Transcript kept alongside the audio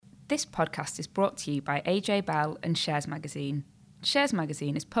This podcast is brought to you by AJ Bell and Shares Magazine. Shares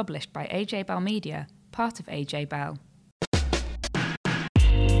Magazine is published by AJ Bell Media, part of AJ Bell.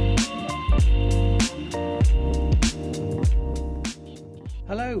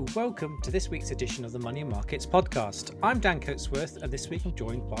 Hello, welcome to this week's edition of the Money and Markets podcast. I'm Dan Coatsworth, and this week I'm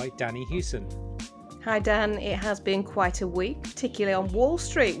joined by Danny Hewson. Hi Dan, it has been quite a week, particularly on Wall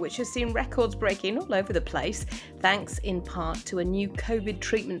Street, which has seen records breaking all over the place, thanks in part to a new COVID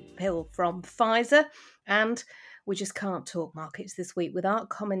treatment pill from Pfizer. And we just can't talk markets this week without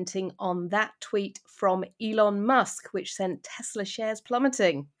commenting on that tweet from Elon Musk, which sent Tesla shares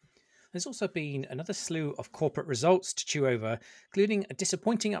plummeting. There's also been another slew of corporate results to chew over, including a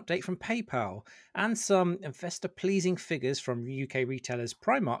disappointing update from PayPal and some investor-pleasing figures from UK retailers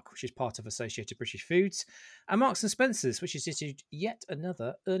Primark, which is part of Associated British Foods, and Marks & Spencer's, which has issued yet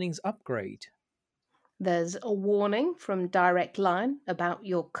another earnings upgrade. There's a warning from Direct Line about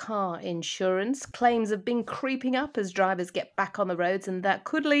your car insurance. Claims have been creeping up as drivers get back on the roads, and that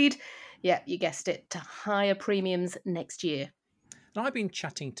could lead, yeah, you guessed it, to higher premiums next year. And I've been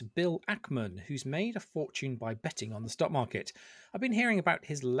chatting to Bill Ackman, who's made a fortune by betting on the stock market. I've been hearing about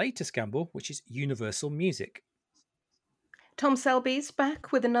his latest gamble, which is Universal Music. Tom Selby's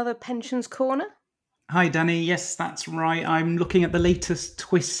back with another Pensions Corner. Hi Danny, yes that's right. I'm looking at the latest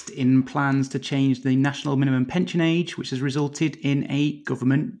twist in plans to change the national minimum pension age, which has resulted in a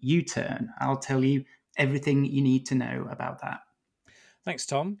government U-turn. I'll tell you everything you need to know about that. Thanks,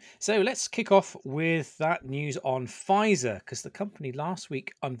 Tom. So let's kick off with that news on Pfizer, because the company last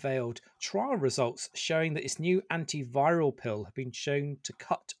week unveiled trial results showing that its new antiviral pill have been shown to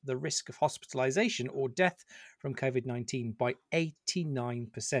cut the risk of hospitalization or death from COVID-19 by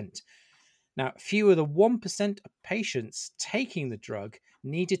 89%. Now, fewer than 1% of patients taking the drug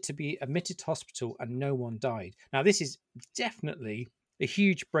needed to be admitted to hospital and no one died. Now, this is definitely a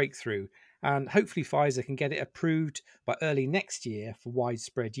huge breakthrough, and hopefully Pfizer can get it approved by early next year for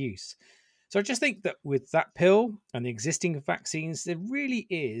widespread use. So I just think that with that pill and the existing vaccines, there really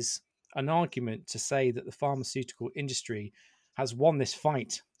is an argument to say that the pharmaceutical industry has won this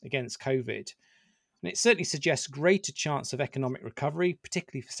fight against COVID. And it certainly suggests greater chance of economic recovery,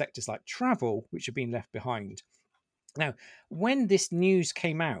 particularly for sectors like travel, which have been left behind. Now, when this news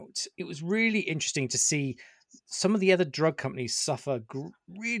came out, it was really interesting to see some of the other drug companies suffer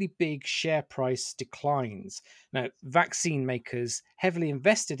really big share price declines. Now, vaccine makers heavily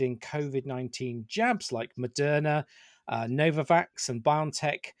invested in COVID-19 jabs like Moderna, Novavax and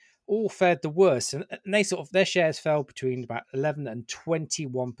BioNTech all fared the worst, and their shares fell between about 11 and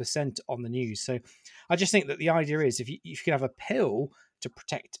 21% on the news. So I just think that the idea is if you can have a pill to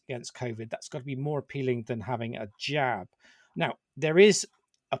protect against COVID, that's got to be more appealing than having a jab. Now, there is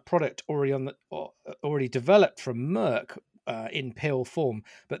a product already developed from Merck in pill form,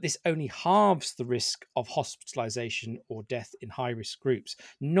 but this only halves the risk of hospitalization or death in high-risk groups,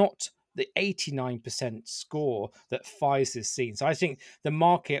 not the 89% score that Pfizer's seen. So I think the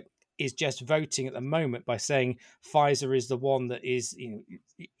market is just voting at the moment by saying Pfizer is the one that is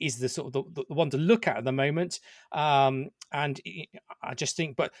the sort of the one to look at the moment. And I just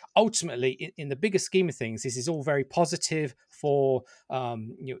think, but ultimately, in the bigger scheme of things, this is all very positive for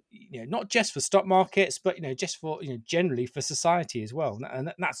not just for stock markets, but just for generally for society as well.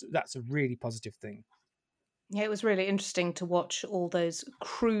 And that's a really positive thing. Yeah, it was really interesting to watch all those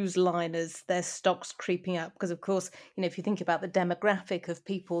cruise liners, their stocks creeping up. Because, of course, if you think about the demographic of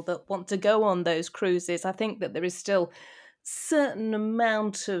people that want to go on those cruises, I think that there is still certain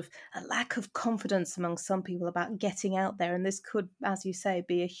amount of a lack of confidence among some people about getting out there. And this could, as you say,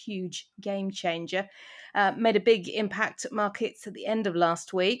 be a huge game changer. Made a big impact at markets at the end of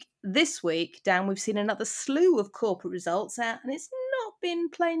last week. This week, Dan, we've seen another slew of corporate results out, and it's not been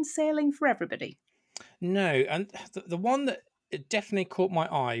plain sailing for everybody. No, and the one that definitely caught my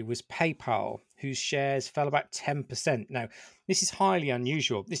eye was PayPal, whose shares fell about 10%. Now, this is highly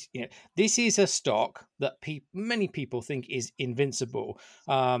unusual. This is a stock that many people think is invincible.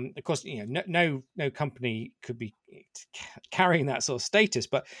 Of course, no company could be carrying that sort of status.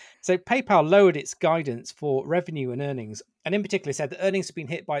 But so PayPal lowered its guidance for revenue and earnings, and in particular said that earnings have been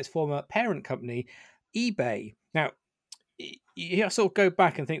hit by its former parent company, eBay. Now, you sort of go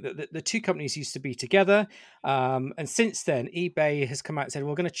back and think that the two companies used to be together. And since then, eBay has come out and said,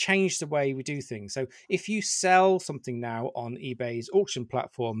 we're going to change the way we do things. So if you sell something now on eBay's auction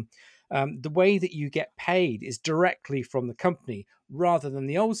platform, the way that you get paid is directly from the company rather than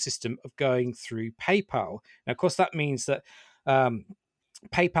the old system of going through PayPal. Now, of course, that means that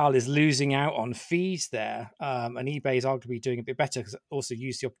PayPal is losing out on fees there, and eBay is arguably doing a bit better because it also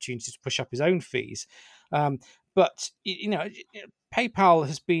used the opportunity to push up his own fees. But PayPal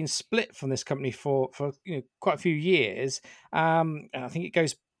has been split from this company for quite a few years. And I think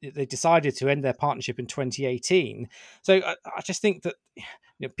they decided to end their partnership in 2018. So I just think that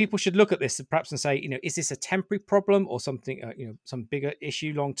people should look at this perhaps and say, is this a temporary problem or something, some bigger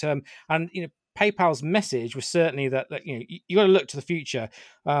issue long term? And PayPal's message was certainly that you got to look to the future.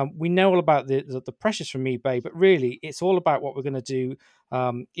 We know all about the pressures from eBay, but really it's all about what we're going to do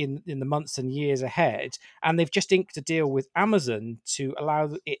in the months and years ahead. And they've just inked a deal with Amazon to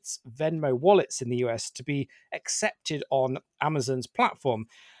allow its Venmo wallets in the US to be accepted on Amazon's platform.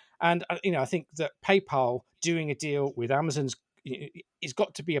 And I think that PayPal doing a deal with Amazon's it's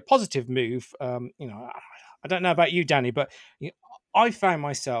got to be a positive move. I don't know about you, Danny, but I found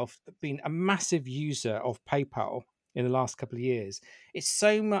myself being a massive user of PayPal in the last couple of years. It's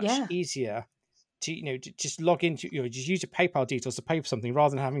so much easier to to just log into just use your PayPal details to pay for something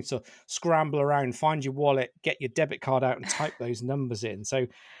rather than having to scramble around, find your wallet, get your debit card out, and type those numbers in. So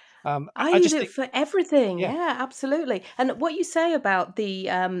I use it for everything. Yeah, absolutely. And what you say about the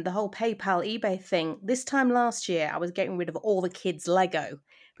whole PayPal eBay thing, this time last year I was getting rid of all the kids' Lego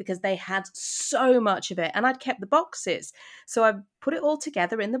because they had so much of it and I'd kept the boxes. So I put it all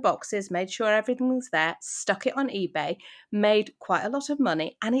together in the boxes, made sure everything was there, stuck it on eBay, made quite a lot of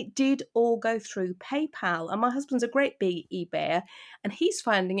money, and it did all go through PayPal. And my husband's a great big eBayer and he's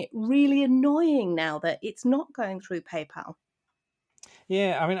finding it really annoying now that it's not going through PayPal.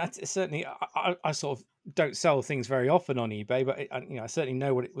 Yeah, I mean, I sort of don't sell things very often on eBay, but I certainly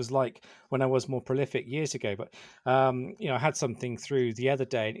know what it was like when I was more prolific years ago. But I had something through the other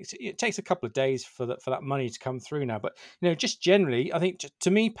day, and it takes a couple of days for that money to come through now. But just generally, I think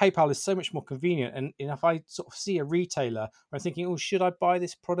to me, PayPal is so much more convenient. And if I sort of see a retailer, I'm thinking, oh, should I buy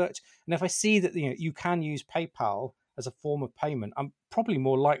this product? And if I see that you can use PayPal as a form of payment, I'm probably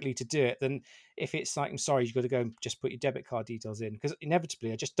more likely to do it than if it's like, I'm sorry, you've got to go and just put your debit card details in, because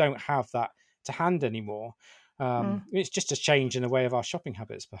inevitably I just don't have that to hand anymore. It's just a change in the way of our shopping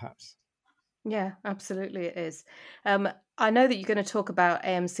habits, perhaps. Yeah, absolutely it is. I know that you're going to talk about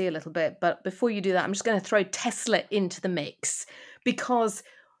AMC a little bit, but before you do that, I'm just going to throw Tesla into the mix because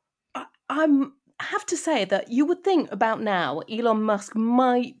I have to say that you would think about now, Elon Musk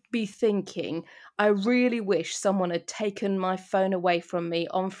might be thinking, I really wish someone had taken my phone away from me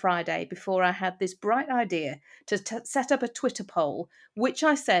on Friday before I had this bright idea to set up a Twitter poll, which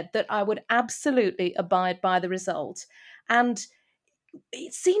I said that I would absolutely abide by the result. And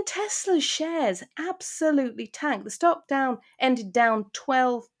it's seen Tesla's shares absolutely tank. The stock ended down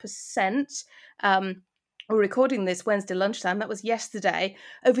 12%. We're recording this Wednesday lunchtime. That was yesterday.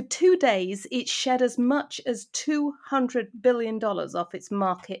 Over 2 days, it shed as much as $200 billion off its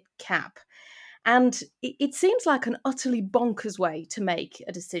market cap. And it seems like an utterly bonkers way to make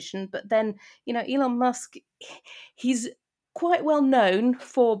a decision. But then, Elon Musk, he's quite well known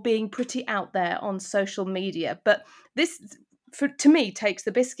for being pretty out there on social media. But this, to me, takes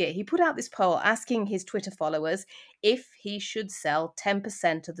the biscuit. He put out this poll asking his Twitter followers if he should sell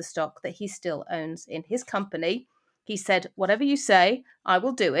 10% of the stock that he still owns in his company. He said, whatever you say, I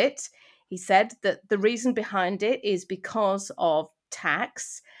will do it. He said that the reason behind it is because of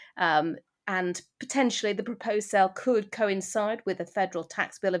tax, and potentially the proposed sale could coincide with a federal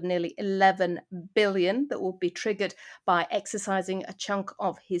tax bill of nearly $11 billion that will be triggered by exercising a chunk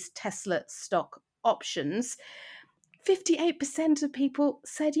of his Tesla stock options. 58% of people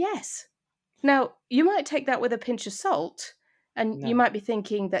said yes. Now, you might take that with a pinch of salt, and you might be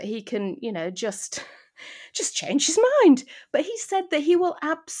thinking that he can, just change his mind. But he said that he will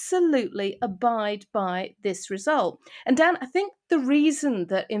absolutely abide by this result. And Dan, I think the reason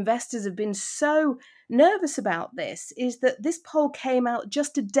that investors have been so nervous about this is that this poll came out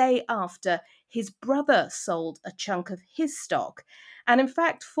just a day after his brother sold a chunk of his stock. And in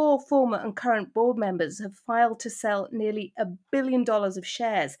fact, 4 former and current board members have filed to sell nearly $1 billion of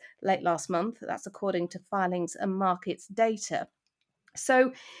shares late last month. That's according to Filings and Markets data.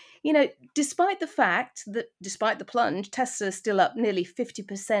 So, despite the plunge, Tesla is still up nearly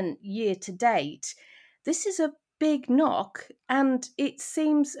 50% year to date. This is a big knock, and it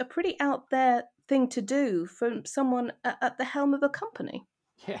seems a pretty out there thing to do from someone at the helm of a company.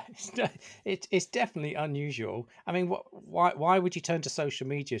 Yeah, it's definitely unusual. I mean, why would you turn to social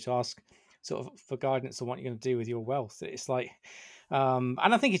media to ask sort of for guidance on what you're going to do with your wealth? It's like, and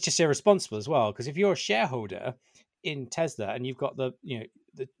I think it's just irresponsible as well, because if you're a shareholder in Tesla and you've got the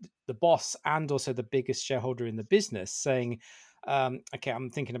boss and also the biggest shareholder in the business saying, okay,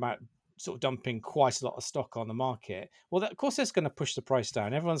 I'm thinking about sort of dumping quite a lot of stock on the market, well, of course, that's going to push the price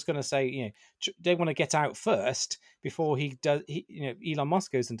down. Everyone's going to say, they want to get out first before he does. Elon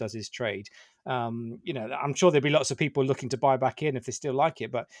Musk goes and does his trade. I'm sure there'll be lots of people looking to buy back in if they still like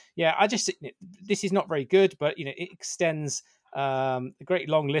it. But yeah, this is not very good. But it extends a great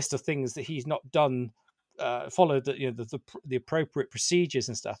long list of things that he's not done, followed the appropriate procedures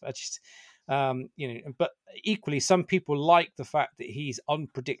and stuff. But equally, some people like the fact that he's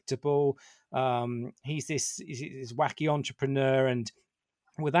unpredictable. He's this wacky entrepreneur, and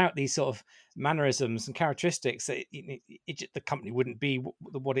without these sort of mannerisms and characteristics, the company wouldn't be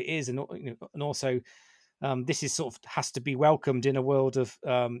what it is. And also, this is sort of has to be welcomed in a world of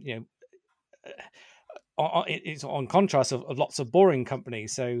it's on contrast of lots of boring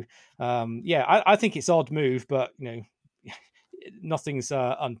companies. So I think it's odd move, but nothing's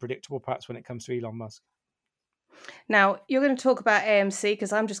unpredictable perhaps when it comes to Elon Musk. Now, you're going to talk about AMC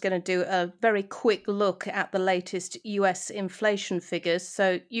because I'm just going to do a very quick look at the latest US inflation figures.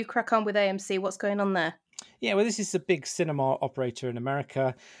 So you crack on with AMC. What's going on there? Yeah, well, this is a big cinema operator in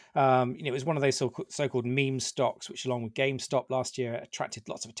America. It was one of those so-called meme stocks, which along with GameStop last year attracted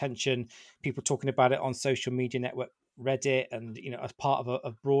lots of attention. People talking about it on social media network Reddit, and as part of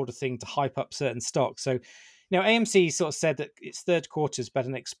a broader thing to hype up certain stocks. So AMC sort of said that its third quarter is better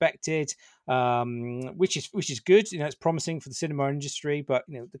than expected, which is good. It's promising for the cinema industry, but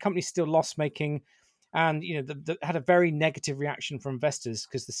the company's still loss making, and had a very negative reaction from investors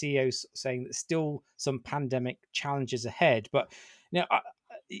because the CEO's saying that still some pandemic challenges ahead. But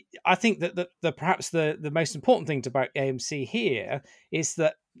I think that perhaps the most important thing about AMC here is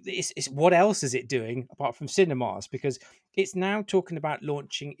that it's what else is it doing apart from cinemas, because it's now talking about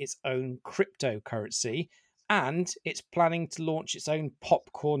launching its own cryptocurrency. And it's planning to launch its own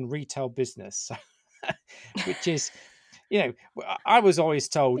popcorn retail business, which is, I was always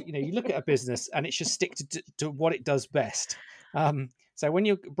told, you look at a business and it should stick to what it does best. So when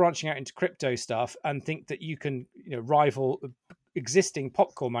you're branching out into crypto stuff and think that you can, rival existing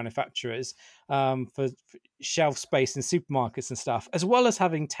popcorn manufacturers for shelf space in supermarkets and stuff, as well as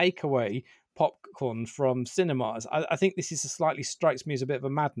having takeaway popcorn from cinemas, I think this is slightly strikes me as a bit of a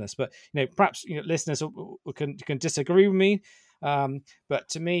madness. But perhaps listeners can disagree with me. But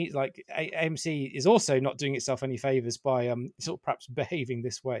to me, like AMC is also not doing itself any favors by sort of perhaps behaving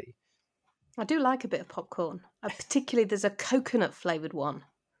this way. I do like a bit of popcorn. Particularly, there's a coconut flavored one.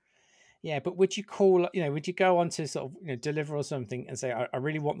 Yeah, but would you would you go on to sort of Deliver or something and say, I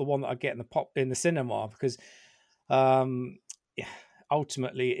really want the one that I get in the cinema, because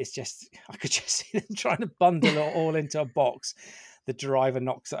ultimately it's just, I could just see them trying to bundle it all into a box. The driver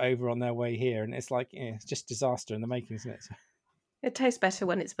knocks it over on their way here, and it's like, it's just disaster in the making, isn't it? It tastes better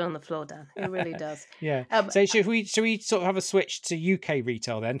when it's been on the floor, Dan. It really does. Yeah. So should we sort of have a switch to UK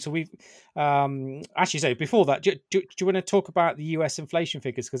retail then? So we've actually, so before that, do you want to talk about the US inflation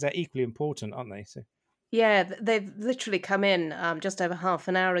figures, because they're equally important, aren't they? So yeah, they've literally come in just over half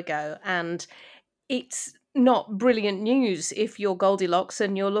an hour ago, and it's not brilliant news if you're Goldilocks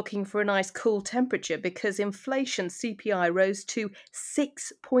and you're looking for a nice cool temperature, because inflation CPI rose to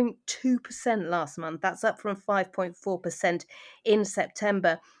 6.2% last month. That's up from 5.4% in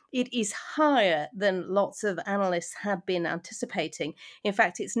September. It is higher than lots of analysts had been anticipating. In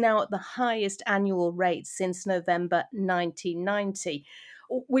fact, it's now at the highest annual rate since November 1990.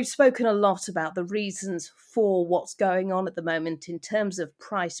 We've spoken a lot about the reasons for what's going on at the moment in terms of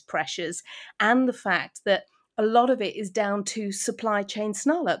price pressures, and the fact that a lot of it is down to supply chain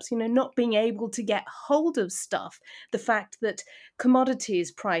snarl-ups, not being able to get hold of stuff, the fact that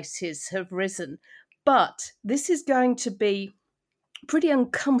commodities prices have risen. But this is going to be pretty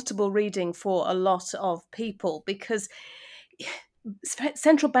uncomfortable reading for a lot of people, because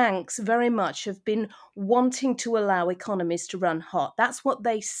central banks very much have been wanting to allow economies to run hot. That's what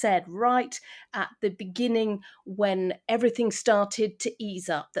they said right at the beginning when everything started to ease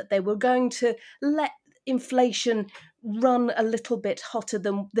up, that they were going to let inflation run a little bit hotter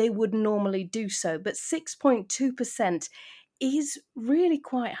than they would normally do so. But 6.2% is really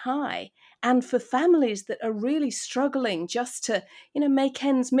quite high. And for families that are really struggling just to, make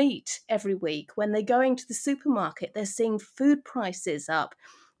ends meet every week, when they're going to the supermarket, they're seeing food prices up.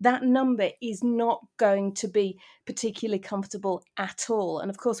 That number is not going to be particularly comfortable at all.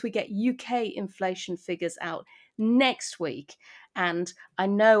 And of course, we get UK inflation figures out next week. And I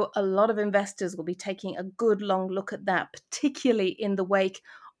know a lot of investors will be taking a good long look at that, particularly in the wake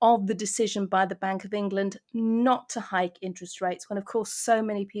of the decision by the Bank of England not to hike interest rates, when, of course, so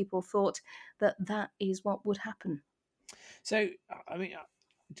many people thought that is what would happen. So, I mean,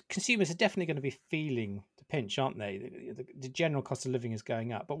 consumers are definitely going to be feeling the pinch, aren't they? The general cost of living is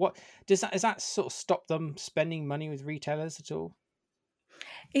going up. But what has that sort of stopped them spending money with retailers at all?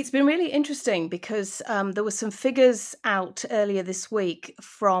 It's been really interesting because there were some figures out earlier this week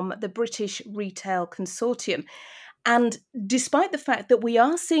from the British Retail Consortium. And despite the fact that we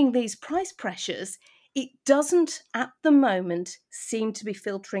are seeing these price pressures, it doesn't at the moment seem to be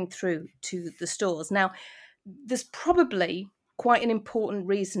filtering through to the stores. Now, there's probably quite an important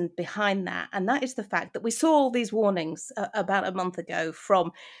reason behind that, and that is the fact that we saw all these warnings about a month ago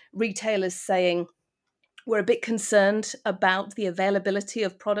from retailers saying, we're a bit concerned about the availability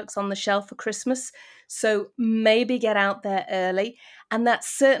of products on the shelf for Christmas, so maybe get out there early. And that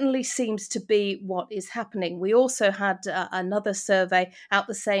certainly seems to be what is happening. We also had another survey out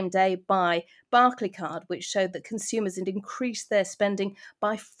the same day by Barclaycard, which showed that consumers had increased their spending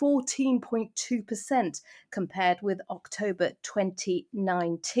by 14.2% compared with October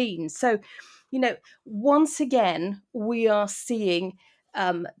 2019. So, once again, we are seeing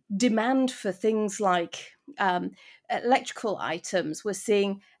demand for things like electrical items. We're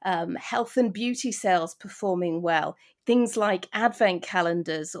seeing health and beauty sales performing well. Things like advent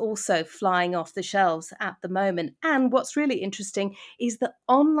calendars also flying off the shelves at the moment. And what's really interesting is that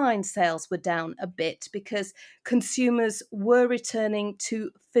online sales were down a bit because consumers were returning to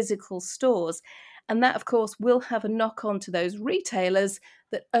physical stores. And that, of course, will have a knock on to those retailers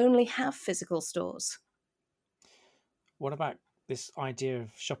that only have physical stores. What about this idea of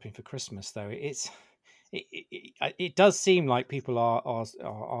shopping for Christmas, though? It does seem like people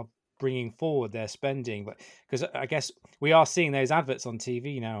are bringing forward their spending, but because I guess we are seeing those adverts on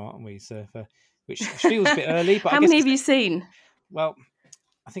TV now, aren't we? So which feels a bit early. But How many have you seen? Well,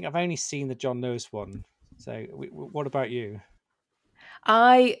 I think I've only seen the John Lewis one. So what about you?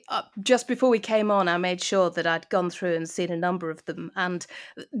 I just before we came on, I made sure that I'd gone through and seen a number of them. And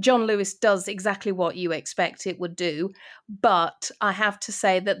John Lewis does exactly what you expect it would do. But I have to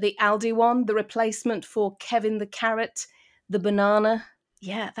say that the Aldi one, the replacement for Kevin the Carrot, the banana,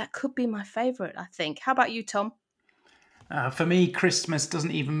 yeah, that could be my favourite, I think. How about you, Tom? For me, Christmas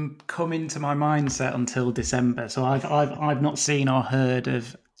doesn't even come into my mindset until December. So I've not seen or heard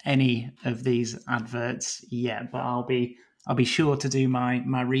of any of these adverts yet, but I'll be sure to do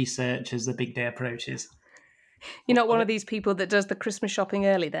my research as the big day approaches. You're not one of these people that does the Christmas shopping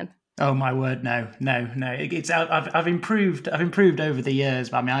early, then? Oh my word, no. It's I've improved over the years.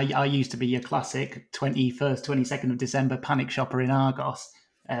 But I mean, I used to be your classic 21st, 22nd of December panic shopper in Argos.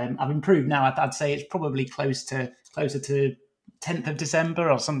 I've improved now. I'd say it's probably closer to 10th of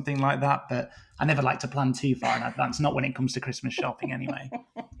December or something like that. But I never like to plan too far in advance. Not when it comes to Christmas shopping, anyway.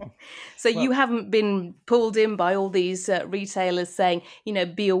 So you haven't been pulled in by all these retailers saying,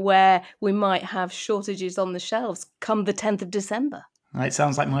 be aware we might have shortages on the shelves come the 10th of December. It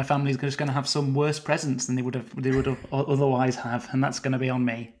sounds like my family's just going to have some worse presents than they would have otherwise have, and that's going to be on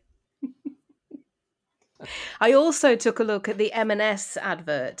me. I also took a look at the M&S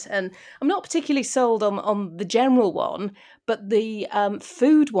advert, and I'm not particularly sold on the general one, but the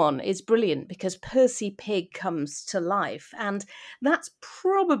food one is brilliant because Percy Pig comes to life, and that's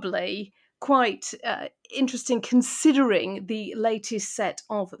probably quite interesting considering the latest set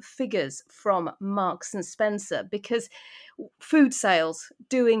of figures from Marks and Spencer, because food sales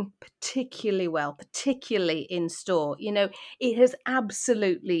doing particularly well, particularly in store. It has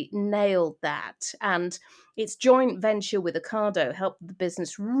absolutely nailed that. And its joint venture with Ocado helped the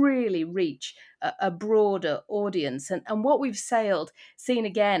business really reach a broader audience. And what we've seen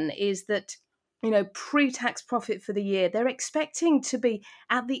again is that, pre-tax profit for the year, they're expecting to be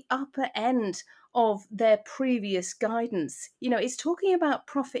at the upper end of their previous guidance. It's talking about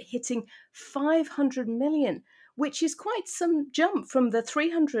profit hitting 500 million, which is quite some jump from the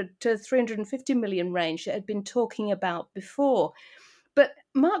 300 to 350 million range that had been talking about before. But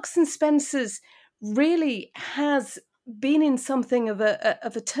Marks and Spencer's really has been in something of a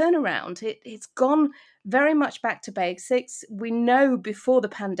turnaround. It's gone very much back to basics. We know before the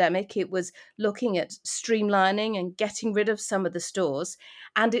pandemic it was looking at streamlining and getting rid of some of the stores,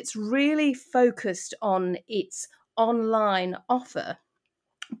 and it's really focused on its online offer.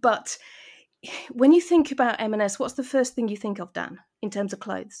 But when you think about M&S, what's the first thing you think of, Dan, in terms of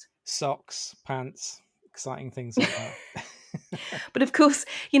clothes? Socks, pants, exciting things like that. But of course,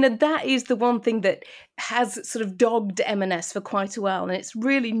 that is the one thing that has sort of dogged M&S for quite a while, and it's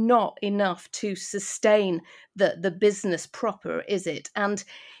really not enough to sustain the business proper, is it? And,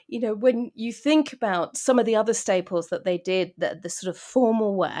 when you think about some of the other staples that they did, the sort of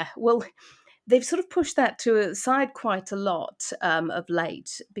formal wear, well, they've sort of pushed that to a side quite a lot of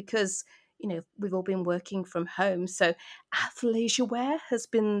late because, we've all been working from home. So athleisure wear has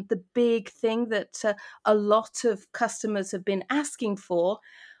been the big thing that a lot of customers have been asking for,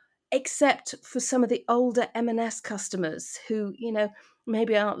 except for some of the older M&S customers who,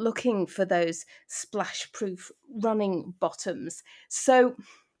 maybe aren't looking for those splash-proof running bottoms. So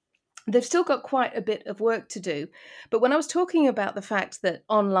they've still got quite a bit of work to do. But when I was talking about the fact that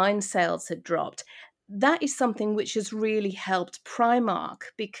online sales had dropped, that is something which has really helped Primark,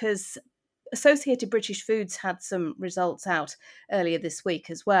 because Associated British Foods had some results out earlier this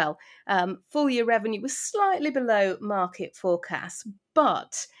week as well. Full year revenue was slightly below market forecasts,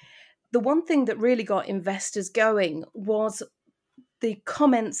 but the one thing that really got investors going was the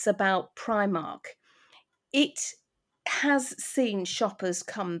comments about Primark. It has seen shoppers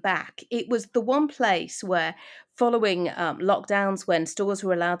come back. It was the one place where, following lockdowns, when stores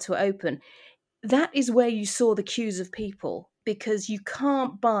were allowed to open, that is where you saw the queues of people, because you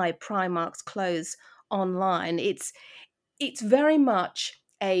can't buy Primark's clothes online. It's very much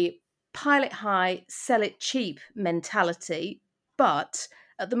a pile it high, sell it cheap mentality. But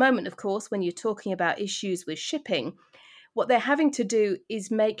at the moment, of course, when you're talking about issues with shipping, what they're having to do is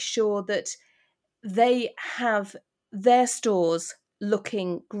make sure that they have their stores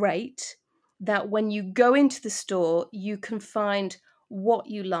looking great, that when you go into the store, you can find what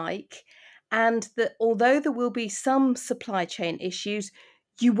you like, and that although there will be some supply chain issues,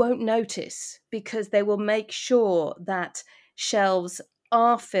 you won't notice, because they will make sure that shelves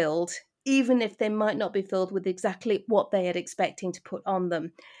are filled, even if they might not be filled with exactly what they are expecting to put on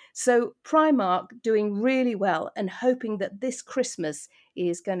them. So Primark doing really well and hoping that this Christmas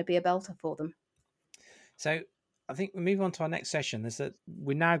is going to be a belter for them. So I think we move on to our next session.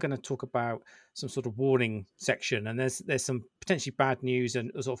 We're now going to talk about some sort of warning section, and there's some potentially bad news and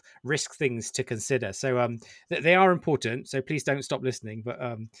sort of risk things to consider. So they are important. So please don't stop listening.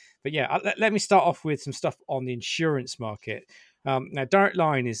 But yeah, let me start off with some stuff on the insurance market. Now, Direct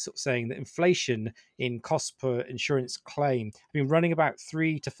Line is sort of saying that inflation in cost per insurance claim has been running about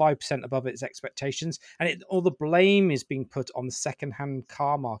 3 to 5% above its expectations, and all the blame is being put on the second-hand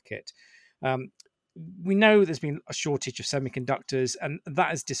car market. We know there's been a shortage of semiconductors, and that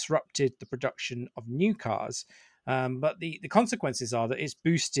has disrupted the production of new cars. But the consequences are that it's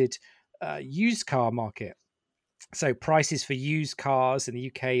boosted used car market. So prices for used cars in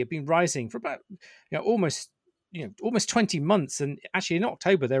the UK have been rising for about almost 20 months, and actually in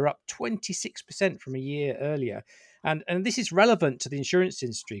October they're up 26% from a year earlier. And this is relevant to the insurance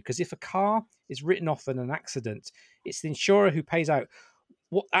industry, because if a car is written off in an accident, it's the insurer who pays out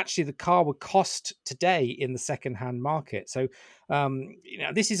what actually the car would cost today in the second-hand market. So,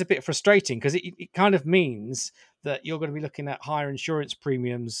 this is a bit frustrating, because it kind of means that you're going to be looking at higher insurance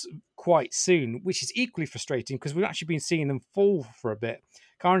premiums quite soon, which is equally frustrating because we've actually been seeing them fall for a bit.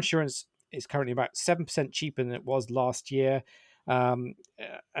 Car insurance is currently about 7% cheaper than it was last year. And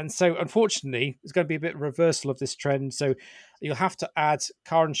so, unfortunately, there's going to be a bit of reversal of this trend. So you'll have to add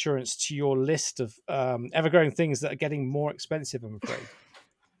car insurance to your list of ever-growing things that are getting more expensive, I'm afraid.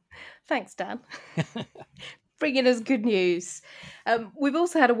 Thanks, Dan. Bringing us good news. We've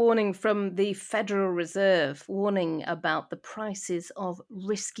also had a warning from the Federal Reserve, warning about the prices of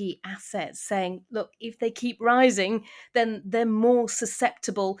risky assets, saying, look, if they keep rising, then they're more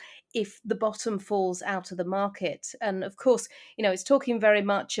susceptible if the bottom falls out of the market. And of course, it's talking very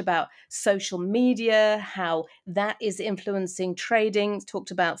much about social media, how that is influencing trading. It's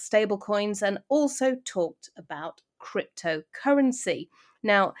talked about stablecoins, and also talked about cryptocurrency.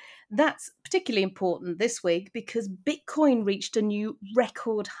 Now, that's particularly important this week because Bitcoin reached a new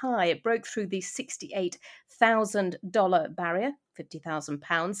record high. It broke through the $68,000 barrier,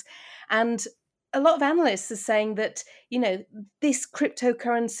 £50,000. And a lot of analysts are saying that, this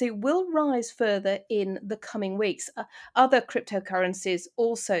cryptocurrency will rise further in the coming weeks. Other cryptocurrencies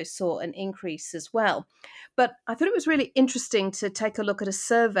also saw an increase as well. But I thought it was really interesting to take a look at a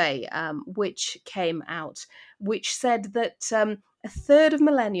survey which came out, which said that a third of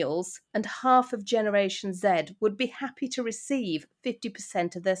millennials and half of Generation Z would be happy to receive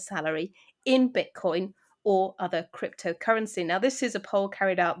 50% of their salary in Bitcoin or other cryptocurrency. Now, this is a poll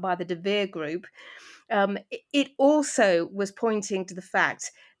carried out by the De Beer Group. It also was pointing to the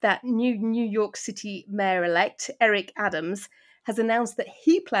fact that New York City Mayor-elect Eric Adams has announced that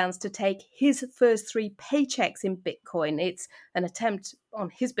he plans to take his first 3 paychecks in Bitcoin. It's an attempt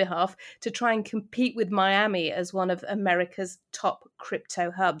on his behalf to try and compete with Miami as one of America's top crypto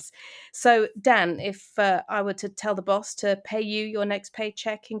hubs. So, Dan, if I were to tell the boss to pay you your next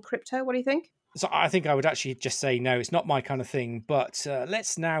paycheck in crypto, what do you think? So I think I would actually just say no, it's not my kind of thing. But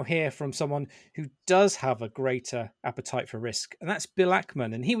let's now hear from someone who does have a greater appetite for risk, and that's Bill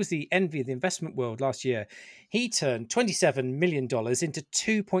Ackman. And he was the envy of the investment world last year. He turned $27 million into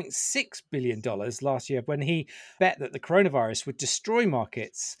 $2.6 billion last year when he bet that the coronavirus would destroy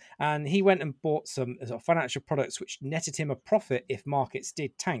markets. And he went and bought some financial products which netted him a profit if markets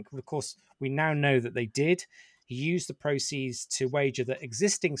did tank. Of course, we now know that they did. He used the proceeds to wager that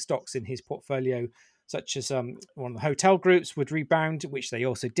existing stocks in his portfolio, such as one of the hotel groups, would rebound, which they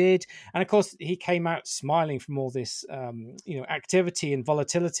also did. And of course, he came out smiling from all this, activity and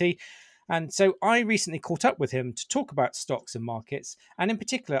volatility. And so I recently caught up with him to talk about stocks and markets. And in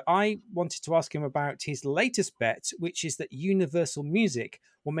particular, I wanted to ask him about his latest bet, which is that Universal Music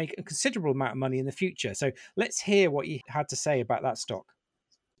will make a considerable amount of money in the future. So let's hear what he had to say about that stock.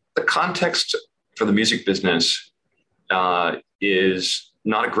 The context for the music business is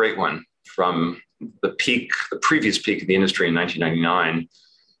not a great one from the previous peak of the industry in 1999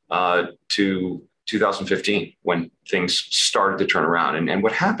 to 2015, when things started to turn around. And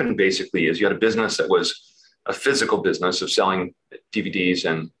what happened basically is you had a business that was a physical business of selling DVDs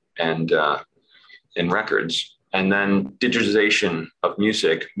and records. And then digitization of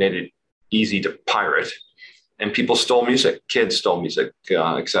music made it easy to pirate. And people stole music, kids stole music,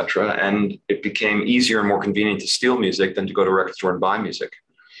 et cetera. And it became easier and more convenient to steal music than to go to a record store and buy music.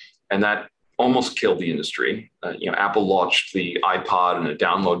 And that almost killed the industry. Apple launched the iPod and a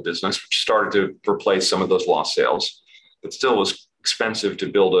download business, which started to replace some of those lost sales, but still was expensive to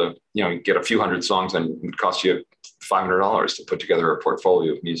build get a few hundred songs, and it would cost you $500 to put together a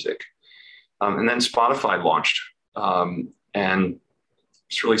portfolio of music. And then Spotify launched. And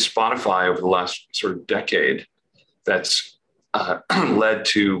it's really Spotify over the last sort of decade that's led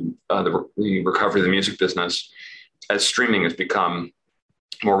to the recovery of the music business, as streaming has become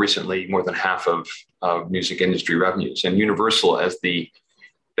more recently more than half of music industry revenues. And Universal, as the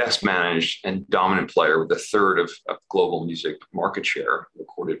best managed and dominant player with a third of global music market share,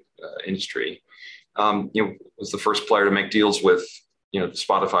 recorded industry, was the first player to make deals with the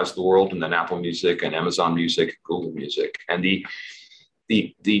Spotify's of the world, and then Apple Music and Amazon Music, Google Music. And the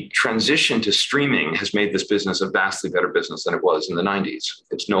transition to streaming has made this business a vastly better business than it was in the 90s.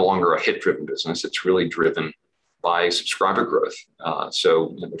 It's no longer a hit-driven business. It's really driven by subscriber growth.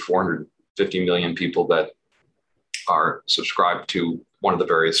 So the 450 million people that are subscribed to one of the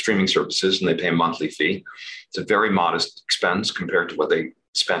various streaming services, and they pay a monthly fee. It's a very modest expense compared to what they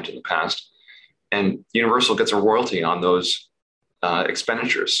spent in the past. And Universal gets a royalty on those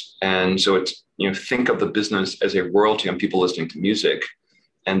expenditures. And so it's, think of the business as a royalty on people listening to music,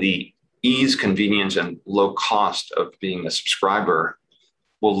 and the ease, convenience, and low cost of being a subscriber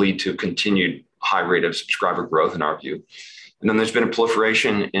will lead to continued high rate of subscriber growth in our view. And then there's been a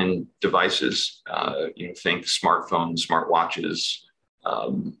proliferation in devices, think smartphones, smartwatches,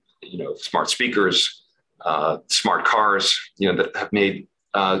 smart speakers, smart cars, that have made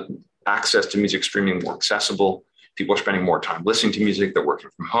access to music streaming more accessible. People are spending more time listening to music. They're working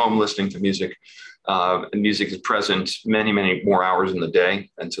from home, listening to music. And music is present many, many more hours in the day.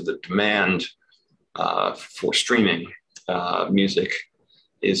 And so the demand for streaming music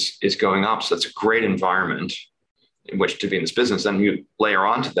is going up. So that's a great environment in which to be in this business. Then you layer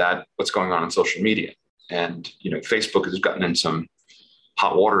onto that what's going on in social media. And, Facebook has gotten in some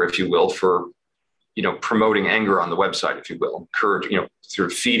hot water, if you will, for, promoting anger on the website, if you will,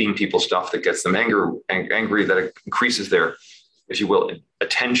 sort of feeding people stuff that gets them angry, that increases their, if you will,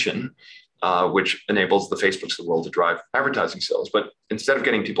 attention, which enables the Facebooks of the world to drive advertising sales. But instead of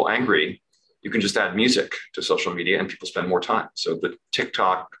getting people angry, you can just add music to social media and people spend more time. So the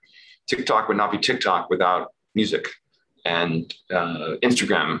TikTok would not be TikTok without music. And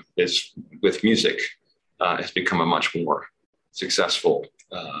Instagram is with music has become a much more successful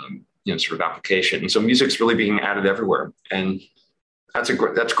sort of application. And so music's really being added everywhere. And that's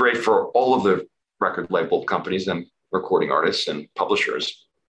great for all of the record label companies and recording artists and publishers.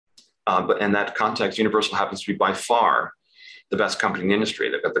 But in that context, Universal happens to be by far the best company in the industry.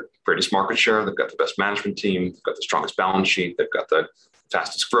 They've got the greatest market share. They've got the best management team. They've got the strongest balance sheet. They've got the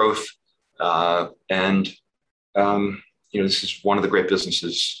fastest growth. This is one of the great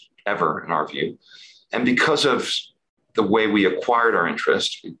businesses ever in our view. And because of the way we acquired our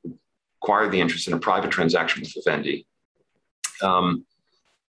interest, we acquired the interest in a private transaction with Vivendi.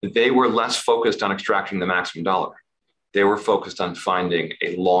 They were less focused on extracting the maximum dollar. They were focused on finding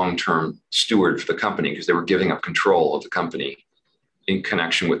a long-term steward for the company, because they were giving up control of the company in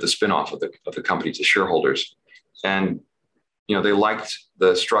connection with the spinoff of the company to shareholders. And, they liked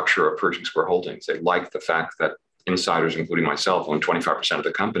the structure of Pershing Square Holdings. They liked the fact that insiders, including myself, own 25% of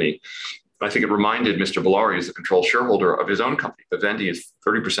the company. I think it reminded Mr. Bellari, as the control shareholder of his own company. Vivendi is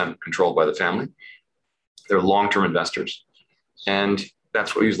 30% controlled by the family. They're long-term investors. And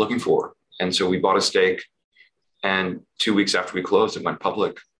that's what he was looking for. And so we bought a stake. And 2 weeks after we closed, it went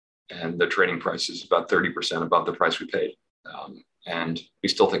public. And the trading price is about 30% above the price we paid. And we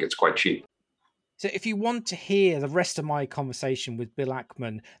still think it's quite cheap. So if you want to hear the rest of my conversation with Bill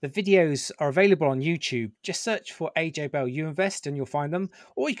Ackman, the videos are available on YouTube. Just search for AJ Bell You Invest and you'll find them,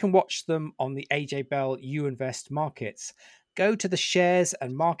 or you can watch them on the AJ Bell You Invest Markets. Go to the Shares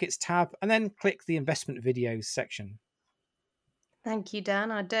and Markets tab and then click the Investment Videos section. Thank you,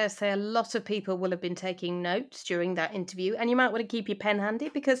 Dan. I dare say a lot of people will have been taking notes during that interview, and you might want to keep your pen handy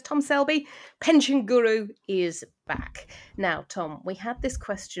because Tom Selby, pension guru, is back. Now, Tom, we had this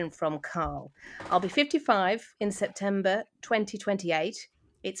question from Carl. I'll be 55 in September 2028.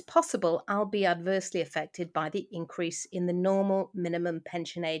 It's possible I'll be adversely affected by the increase in the normal minimum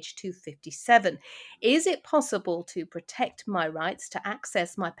pension age to 57. Is it possible to protect my rights to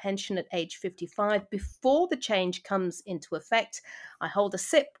access my pension at age 55 before the change comes into effect? I hold a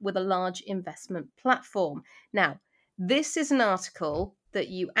SIP with a large investment platform. Now, this is an article that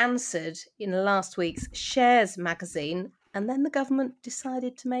you answered in last week's Shares magazine, and then the government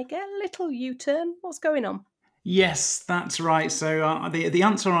decided to make a little U-turn. What's going on? Yes, that's right. So the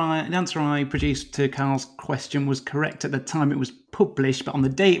answer I produced to Carl's question was correct at the time it was published, but on the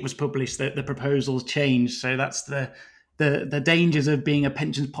day it was published, the proposals changed. So that's the dangers of being a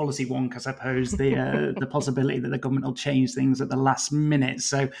pensions policy wonk, I suppose. The possibility that the government will change things at the last minute.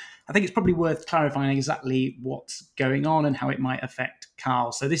 So I think it's probably worth clarifying exactly what's going on and how it might affect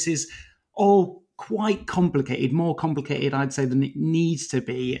Carl. So this is all quite complicated, more complicated, I'd say, than it needs to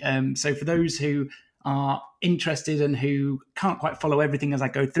be. So for those who are interested and who can't quite follow everything as I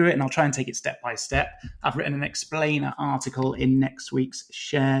go through it, and I'll try and take it step by step, I've written an explainer article in next week's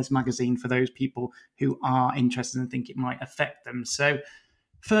Shares magazine for those people who are interested and think it might affect them. So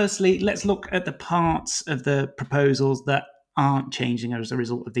firstly, let's look at the parts of the proposals that aren't changing as a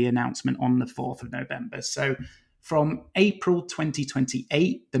result of the announcement on the 4th of November. So from April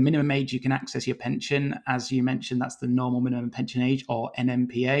 2028, the minimum age you can access your pension, as you mentioned, that's the normal minimum pension age, or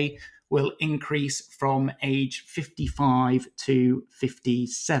NMPA, will increase from age 55 to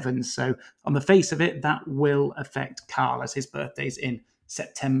 57. So on the face of it, that will affect Carl, as his birthday's in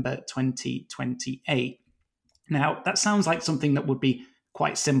September 2028. Now, that sounds like something that would be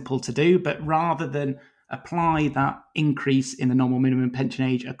quite simple to do, but rather than apply that increase in the normal minimum pension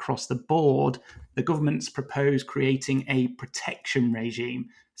age across the board, the government's proposed creating a protection regime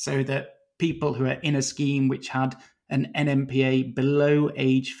so that people who are in a scheme which had an NMPA below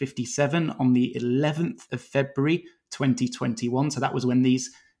age 57 on the 11th of February 2021. So that was when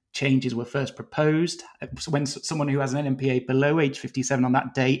these changes were first proposed. So when someone who has an NMPA below age 57 on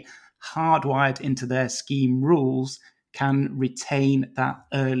that date, hardwired into their scheme rules, can retain that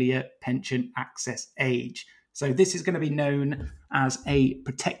earlier pension access age. So this is going to be known as a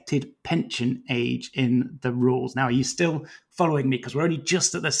protected pension age in the rules. Now, are you still following me? Because we're only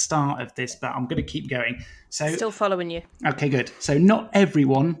just at the start of this, but I'm going to keep going. So still following you. Okay, good. So not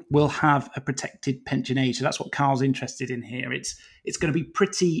everyone will have a protected pension age. So that's what Carl's interested in here. It's going to be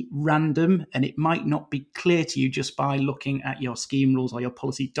pretty random, and it might not be clear to you just by looking at your scheme rules or your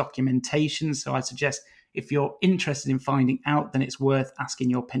policy documentation. So I suggest if you're interested in finding out, then it's worth asking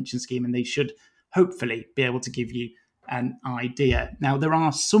your pension scheme, and they should hopefully be able to give you an idea. Now, there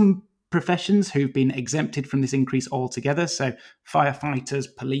are some professions who've been exempted from this increase altogether. So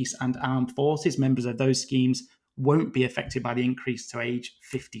firefighters, police and armed forces, members of those schemes, won't be affected by the increase to age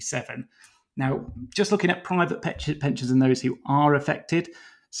 57. Now, just looking at private pensions and those who are affected.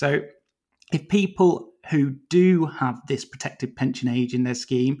 So if people who do have this protected pension age in their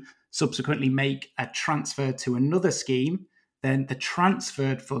scheme subsequently make a transfer to another scheme, then the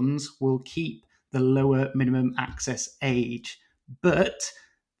transferred funds will keep the lower minimum access age. But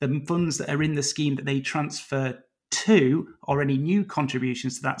the funds that are in the scheme that they transfer to, or any new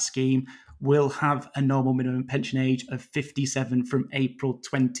contributions to that scheme, will have a normal minimum pension age of 57 from April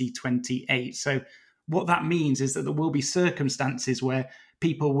 2028. So what that means is that there will be circumstances where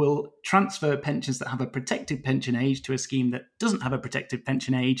people will transfer pensions that have a protected pension age to a scheme that doesn't have a protected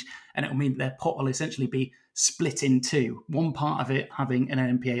pension age, and it will mean that their pot will essentially be split in two. One part of it having an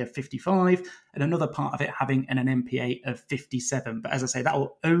NMPA of 55 and another part of it having an NMPA of 57. But as I say, that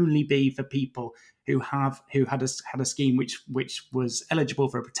will only be for people who had a scheme which was eligible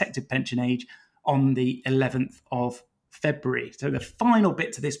for a protected pension age on the 11th of February. So the final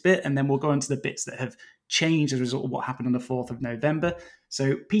bit to this bit, and then we'll go into the bits that have changed as a result of what happened on the 4th of November.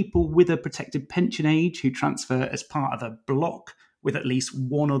 So people with a protected pension age who transfer as part of a block with at least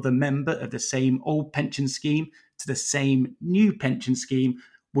one other member of the same old pension scheme to the same new pension scheme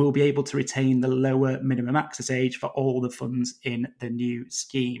will be able to retain the lower minimum access age for all the funds in the new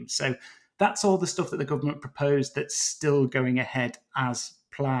scheme. So that's all the stuff that the government proposed that's still going ahead as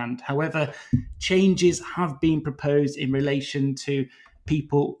planned. However, changes have been proposed in relation to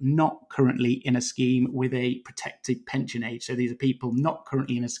people not currently in a scheme with a protected pension age. So these are people not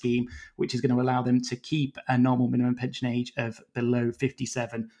currently in a scheme, which is going to allow them to keep a normal minimum pension age of below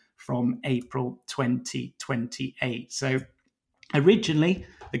 57 from April 2028. So originally,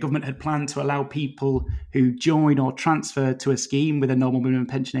 the government had planned to allow people who join or transfer to a scheme with a normal minimum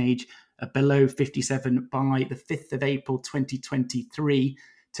pension age of below 57 by the 5th of April 2023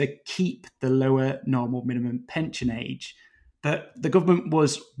 to keep the lower normal minimum pension age. But the government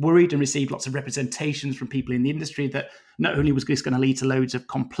was worried and received lots of representations from people in the industry that not only was this going to lead to loads of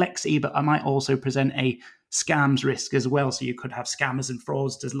complexity, but I might also present a scams risk as well. So you could have scammers and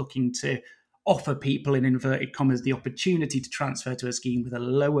fraudsters looking to offer people, in inverted commas, the opportunity to transfer to a scheme with a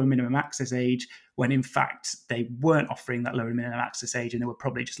lower minimum access age, when in fact they weren't offering that lower minimum access age and they were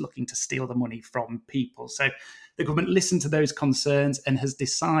probably just looking to steal the money from people. So the government listened to those concerns and has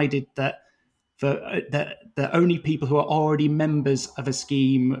decided that for the only people who are already members of a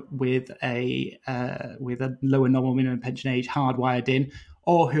scheme with a lower normal minimum pension age hardwired in,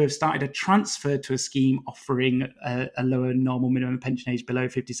 or who have started a transfer to a scheme offering a lower normal minimum pension age below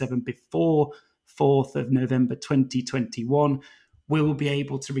 57 before 4th of November 2021, will be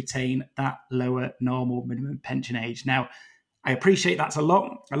able to retain that lower normal minimum pension age. Now, I appreciate that's a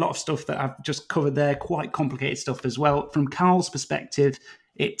lot of stuff that I've just covered there, quite complicated stuff as well. From Carl's perspective,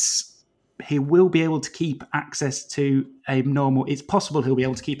 he will be able to keep access to a normal, it's possible he'll be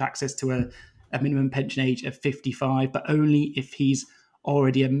able to keep access to a minimum pension age of 55, but only if he's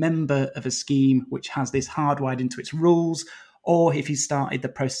already a member of a scheme which has this hardwired into its rules, or if he started the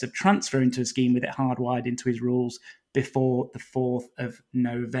process of transferring to a scheme with it hardwired into his rules before the 4th of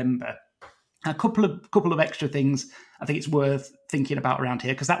November. A couple of extra things I think it's worth thinking about around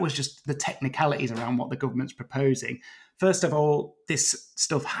here, because that was just the technicalities around what the government's proposing. First of all, this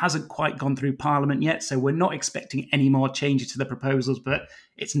stuff hasn't quite gone through Parliament yet, so we're not expecting any more changes to the proposals, but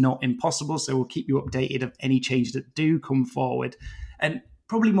it's not impossible, so we'll keep you updated of any changes that do come forward. And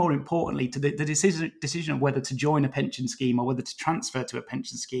probably more importantly, to the decision of whether to join a pension scheme or whether to transfer to a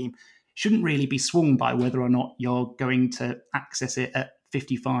pension scheme shouldn't really be swung by whether or not you're going to access it at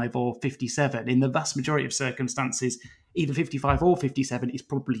 55 or 57. In the vast majority of circumstances, either 55 or 57 is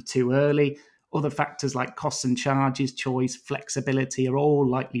probably too early. Other factors like costs and charges, choice, flexibility are all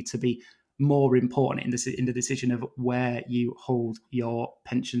likely to be more important in the decision of where you hold your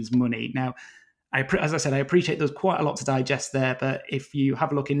pensions money. Now, as I said, I appreciate there's quite a lot to digest there, but if you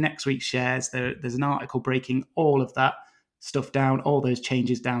have a look in next week's shares, there's an article breaking all of that stuff down, all those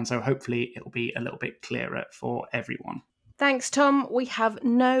changes down, so hopefully it'll be a little bit clearer for everyone. Thanks, Tom. We have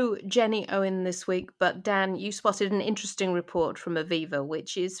no Jenny Owen this week, but Dan, you spotted an interesting report from Aviva,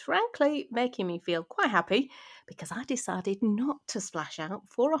 which is frankly making me feel quite happy because I decided not to splash out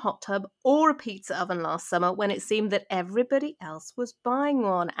for a hot tub or a pizza oven last summer when it seemed that everybody else was buying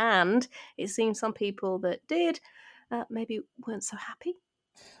one. And it seemed some people that did maybe weren't so happy.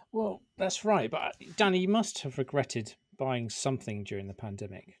 Well, that's right. But Danny, you must have regretted buying something during the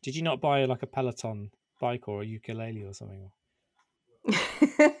pandemic. Did you not buy like a Peloton bike or a ukulele or something?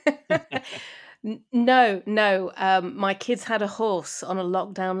 No. My kids had a horse on a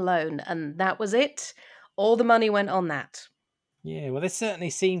lockdown loan, and that was it. All the money went on that. Yeah, well, there certainly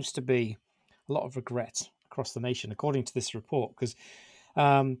seems to be a lot of regret across the nation, according to this report, because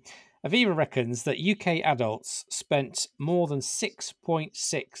Aviva reckons that UK adults spent more than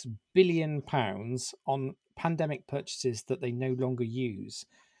 £6.6 billion on pandemic purchases that they no longer use.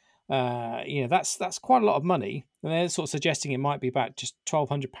 That's quite a lot of money. And they're sort of suggesting it might be about just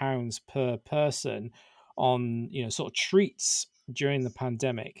 £1,200 per person on, sort of treats during the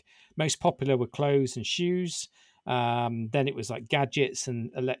pandemic. Most popular were clothes and shoes. Then it was like gadgets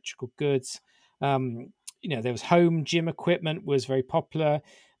and electrical goods. There was home gym equipment was very popular.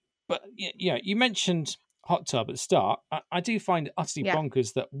 But, you mentioned hot tub at the start. I do find it utterly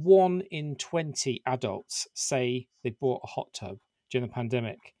bonkers that 1 in 20 adults say they bought a hot tub during the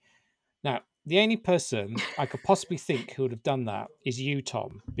pandemic. Now, the only person I could possibly think who would have done that is you,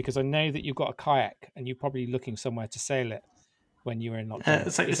 Tom, because I know that you've got a kayak and you're probably looking somewhere to sail it when you were in lockdown.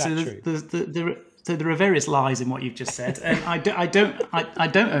 Is that true? So there are various lies in what you've just said. I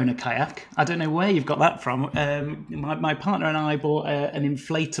don't own a kayak. I don't know where you've got that from. My partner and I bought an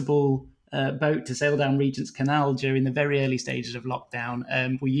inflatable boat to sail down Regent's Canal during the very early stages of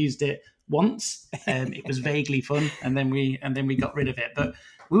lockdown. We used it once. It was vaguely fun, and then we got rid of it. But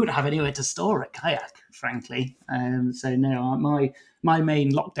we wouldn't have anywhere to store a kayak, frankly. So no, my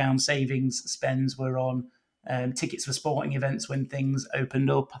main lockdown savings spends were on tickets for sporting events when things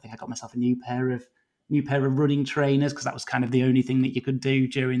opened up. I think I got myself a new pair of running trainers because that was kind of the only thing that you could do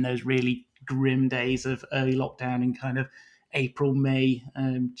during those really grim days of early lockdown in kind of April, May,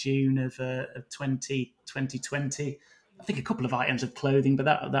 June of 2020. I think a couple of items of clothing, but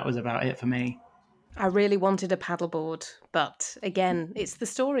that was about it for me. I really wanted a paddleboard, but again, it's the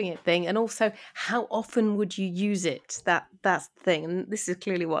storing it thing, and also how often would you use it? That's the thing, and this is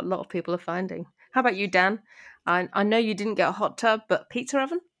clearly what a lot of people are finding. How about you, Dan? I know you didn't get a hot tub, but pizza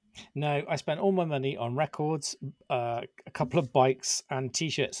oven? No, I spent all my money on records, a couple of bikes and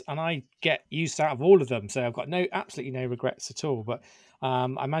T-shirts, and I get use out of all of them. So I've got absolutely no regrets at all. But I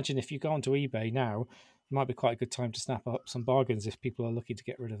imagine if you go onto eBay now, it might be quite a good time to snap up some bargains if people are looking to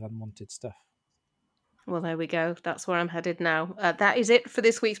get rid of unwanted stuff. Well, there we go. That's where I'm headed now. That is it for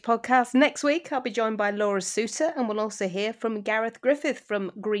this week's podcast. Next week, I'll be joined by Laura Souter, and we'll also hear from Gareth Griffith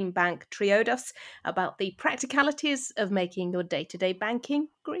from Greenbank Triodos about the practicalities of making your day-to-day banking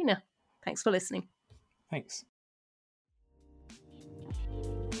greener. Thanks for listening. Thanks.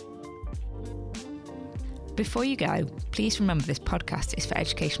 Before you go, please remember this podcast is for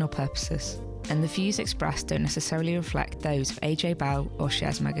educational purposes, and the views expressed don't necessarily reflect those of AJ Bell or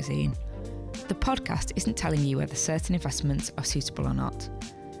Shares Magazine. The podcast isn't telling you whether certain investments are suitable or not.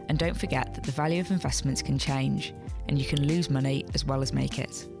 And don't forget that the value of investments can change, and you can lose money as well as make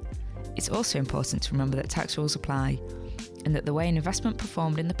it. It's also important to remember that tax rules apply, and that the way an investment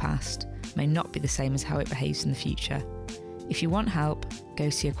performed in the past may not be the same as how it behaves in the future. If you want help, go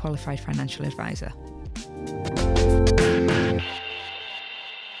see a qualified financial advisor.